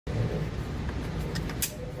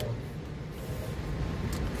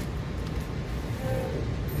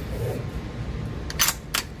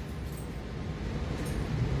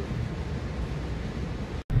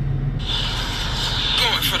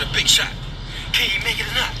Can you make it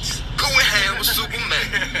nuts? Going ham with Superman.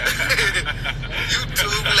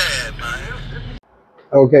 YouTube lad, man.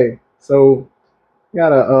 Okay, so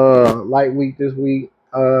got a light week this week.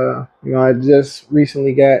 I just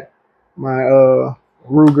recently got my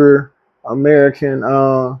Ruger American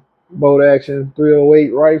bolt action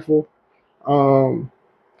 308 rifle. Um,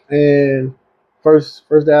 and first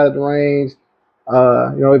out of the range,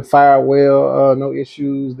 it fired well, no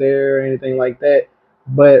issues there, anything like that.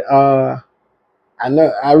 But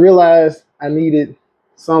I realized I needed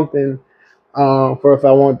something for if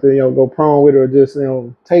I want to, go prone with it or just,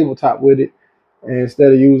 tabletop with it. And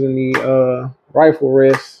instead of using the rifle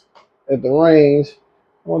rest at the range,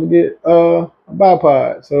 I want to get a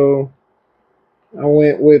bipod. So I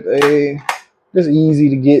went with a just easy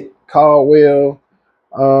to get Caldwell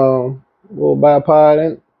little bipod,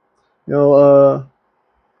 and I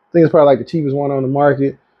think it's probably like the cheapest one on the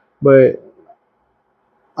market, but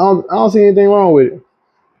I don't see anything wrong with it.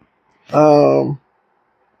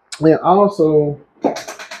 And also,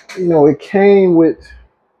 it came with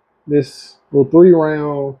this little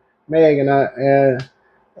 3-round mag, and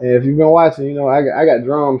if you've been watching, I got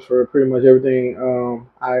drums for pretty much everything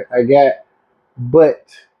I got, but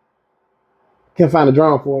can't find a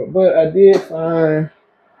drum for it. But I did find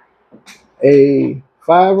a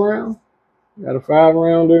 5-round, got a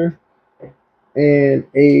 5-rounder and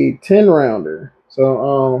a 10-rounder.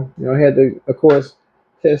 So I had to, of course,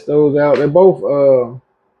 test those out. They're both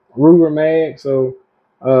Ruger mag, so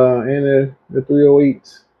and the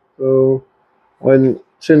 308s. So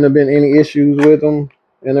shouldn't have been any issues with them,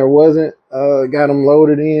 and there wasn't. Got them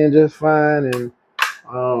loaded in just fine, and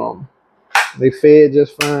they fed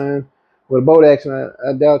just fine. With a bolt action,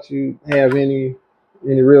 I doubt you have any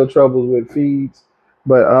real troubles with feeds,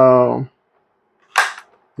 but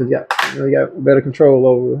you got better control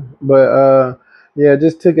over it. But yeah,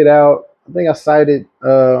 just took it out. I think I sighted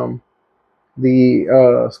the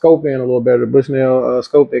scope in a little better. The Bushnell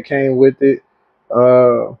scope that came with it.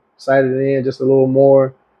 Sighted it in just a little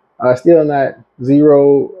more. Still not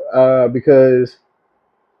zero because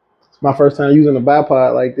it's my first time using a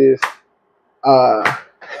bipod like this.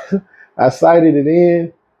 I sighted it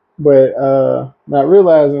in, but not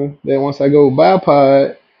realizing that once I go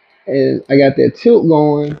bipod and I got that tilt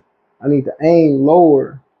going, I need to aim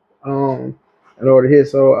lower in order to hit.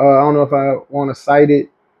 So I don't know if I want to sight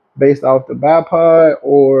it based off the bipod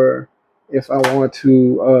or if I want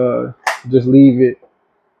to just leave it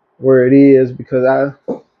where it is, because I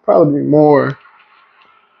probably be more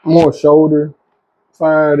shoulder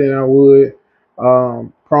fire than I would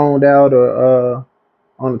proned out or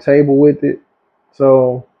on the table with it.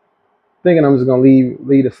 So thinking I'm just gonna leave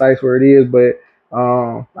the sights where it is, but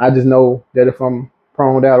I just know that if I'm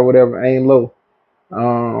proned out or whatever, aim low.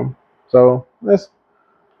 So that's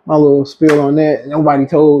my little spiel on that. Nobody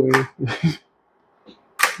told me,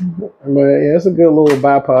 but yeah, it's a good little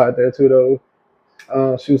bipod there too, though.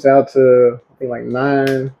 Shoots out to I think like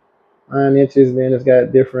 9 inches. Then it's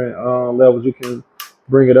got different levels you can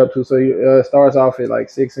bring it up to. So it starts off at like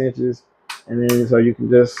 6 inches, and then so you can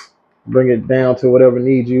just bring it down to whatever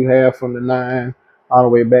needs you have from the 9 all the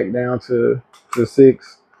way back down to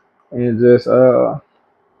 6, and just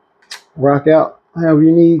rock out however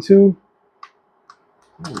you need to.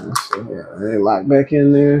 So yeah, they lock back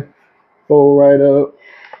in there, fold right up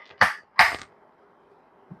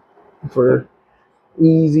for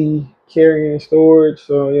easy carrying storage.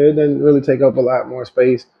 So yeah, it doesn't really take up a lot more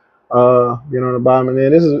space. On the bottom, and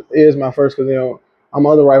then this is my first, because my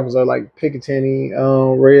other rifles are like Picatinny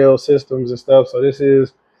rail systems and stuff. So this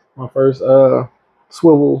is my first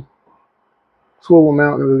swivel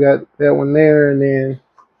mount. We got that one there, and then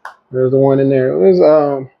there's the one in there. It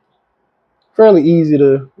was fairly easy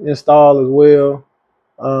to install as well.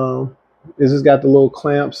 It's just got the little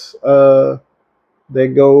clamps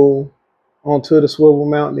that go onto the swivel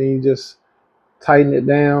mount, and then you just tighten it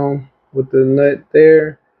down with the nut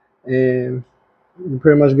there, and you're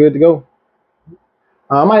pretty much good to go.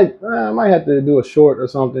 I might have to do a short or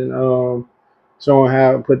something showing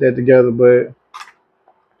how to put that together, but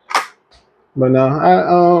no,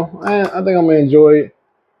 I think I'm gonna enjoy it.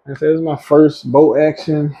 Like I said, this is my first bolt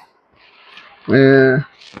action, and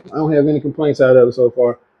I don't have any complaints out of it so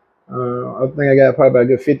far. I think I got probably about a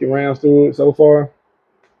good 50 rounds through it so far.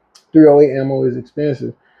 308 ammo is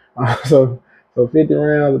expensive, so 50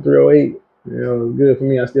 rounds of 308, is good for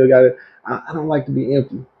me. I still got it. I don't like to be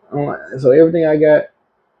empty. So everything I got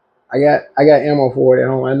ammo for it at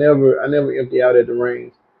home. I never empty out at the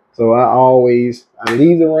range. So I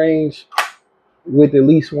leave the range with at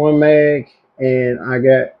least one mag, and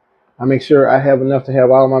I make sure I have enough to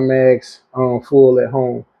have all my mags full at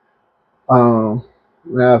home.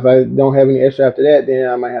 Now if I don't have any extra after that, then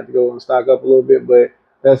I might have to go and stock up a little bit. But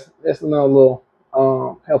that's another little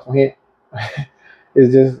helpful hint.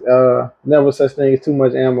 It's just never such thing as too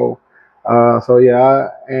much ammo. So yeah,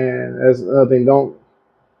 and that's another thing. Don't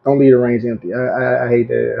leave the range empty. I hate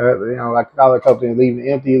that. You know, like a couple things, leaving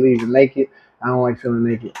it empty, leaving it naked. I don't like feeling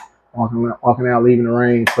naked walking out, leaving the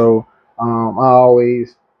range. So I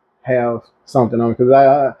always have something on because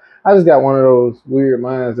I just got one of those weird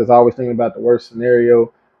minds that's always thinking about the worst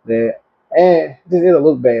scenario that and it'll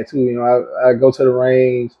look bad too. You know, I go to the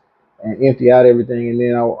range and empty out everything, and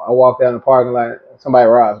then I walk down the parking lot, somebody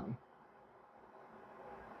robs me,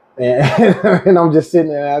 and, and I'm just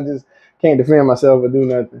sitting there. And I just can't defend myself or do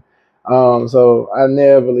nothing. So I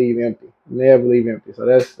never leave empty. Never leave empty. So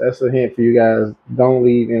that's a hint for you guys. Don't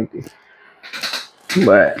leave empty.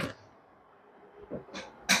 But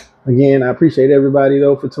again, I appreciate everybody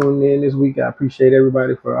though for tuning in this week. I appreciate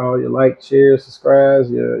everybody for all your likes, shares, subscribes,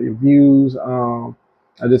 your views.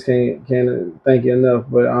 I just can't thank you enough.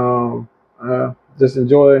 But just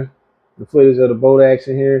enjoy the footage of the boat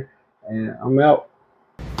action here, and I'm out.